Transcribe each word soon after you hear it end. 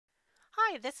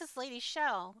Hi, this is Lady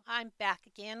Shell. I'm back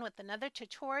again with another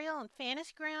tutorial on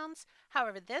Fantasy Grounds.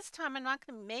 However, this time I'm not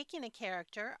going to be making a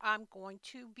character. I'm going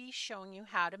to be showing you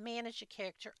how to manage a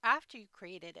character after you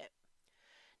created it.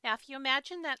 Now, if you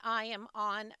imagine that I am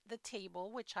on the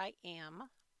table, which I am,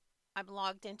 I'm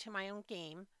logged into my own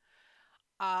game.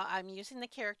 I'm using the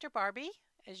character Barbie,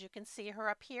 as you can see her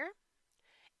up here.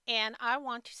 And I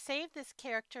want to save this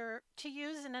character to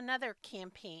use in another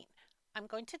campaign. I'm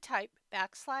going to type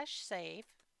 \save.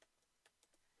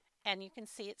 And you can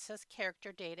see it says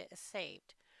character data is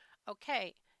saved.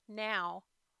 Okay, now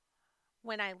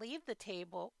when I leave the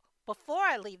table, before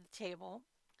I leave the table,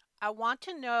 I want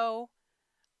to know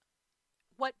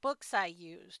what books I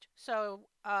used. So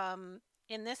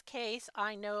in this case,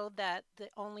 I know that the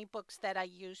only books that I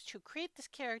used to create this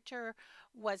character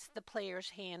was the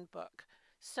player's handbook.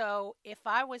 So if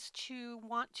I was to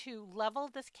want to level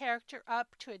this character up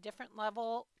to a different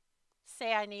level,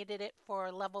 say I needed it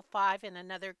for level 5 in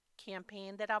another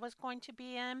campaign that I was going to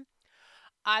be in,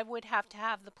 I would have to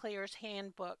have the player's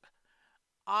handbook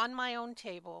on my own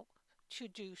table to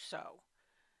do so.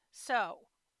 So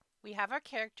we have our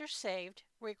character saved.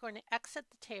 We're going to exit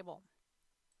the table.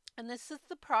 And this is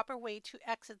the proper way to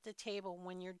exit the table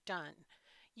when you're done.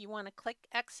 You want to click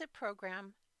exit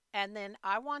program, and then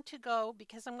I want to go,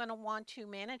 because I'm going to want to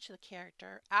manage the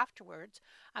character afterwards,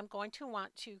 I'm going to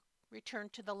want to return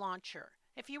to the launcher.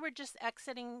 If you were just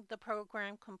exiting the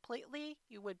program completely,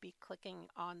 you would be clicking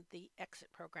on the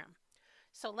exit program.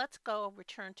 So let's go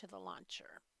return to the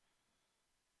launcher.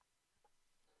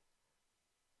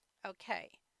 Okay.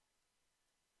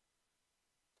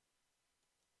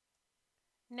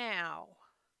 Now,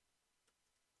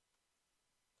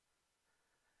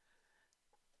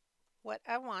 what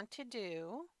I want to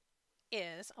do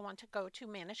is I want to go to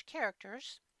Manage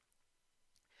Characters.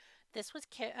 This was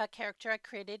a character I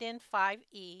created in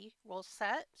 5e rule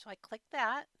set, so I click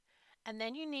that. And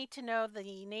then you need to know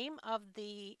the name of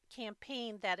the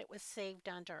campaign that it was saved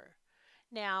under.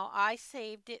 Now, I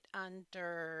saved it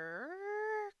under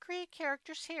Create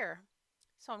Characters here.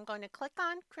 So I'm going to click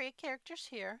on Create Characters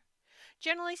here.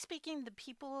 Generally speaking, the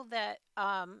people that,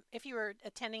 if you were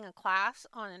attending a class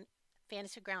on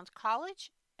Fantasy Grounds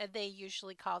College, they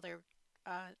usually call their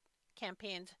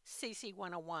campaigns CC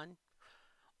 101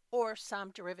 or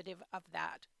some derivative of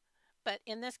that. But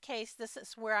in this case, this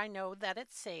is where I know that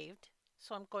it's saved.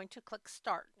 So I'm going to click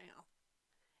Start now.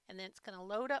 And then it's going to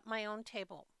load up my own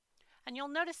table. And you'll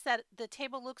notice that the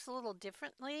table looks a little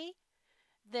differently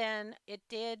than it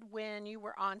did when you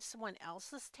were on someone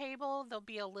else's table. There'll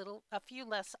be a few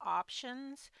less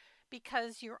options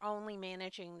because you're only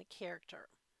managing the character.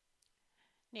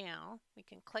 Now we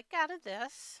can click out of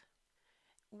this.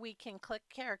 We can click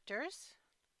characters,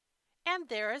 and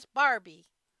there is Barbie.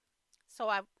 So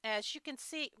as you can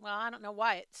see, well, I don't know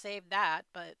why it saved that,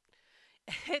 but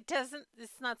it doesn't.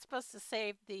 It's not supposed to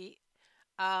save the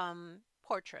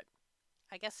portrait.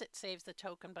 I guess it saves the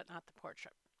token, but not the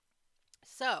portrait.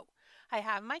 So I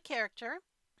have my character,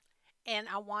 and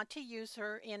I want to use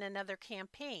her in another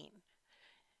campaign.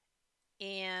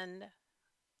 And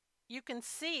you can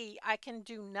see I can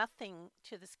do nothing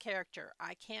to this character.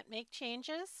 I can't make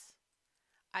changes.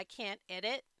 I can't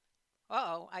edit.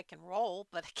 Uh-oh, I can roll,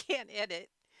 but I can't edit.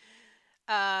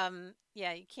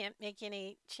 Yeah, you can't make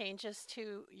any changes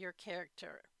to your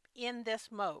character in this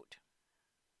mode.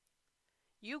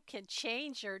 You can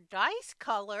change your dice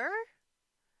color,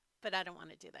 but I don't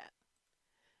want to do that.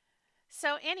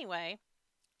 So anyway,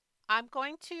 I'm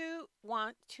going to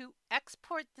want to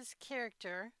export this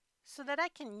character so that I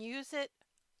can use it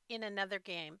in another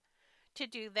game. To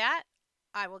do that,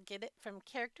 I will get it from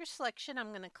character selection. I'm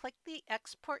going to click the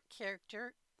export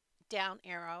character down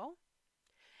arrow.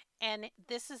 And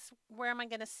this is where am I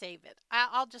going to save it?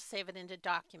 I'll just save it into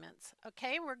documents.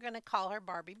 Okay, we're going to call her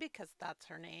Barbie because that's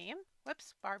her name.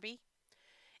 Whoops, Barbie.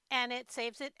 And it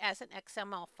saves it as an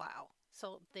XML file.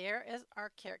 So there is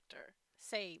our character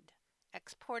saved.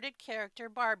 Exported character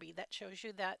Barbie. That shows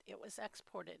you that it was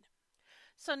exported.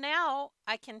 So now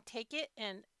I can take it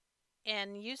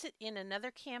and use it in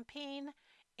another campaign,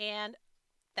 and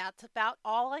that's about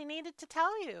all I needed to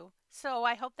tell you. So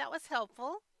I hope that was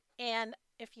helpful. And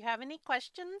if you have any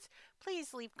questions,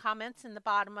 please leave comments in the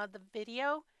bottom of the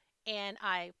video. And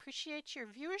I appreciate your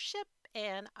viewership,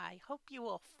 and I hope you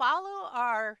will follow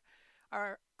our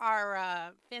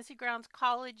Fantasy Grounds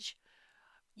College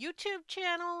YouTube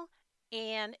channel.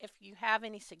 And if you have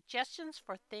any suggestions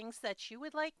for things that you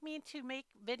would like me to make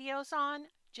videos on,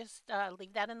 just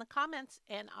leave that in the comments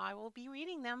and I will be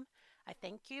reading them. I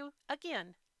thank you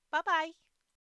again. Bye-bye.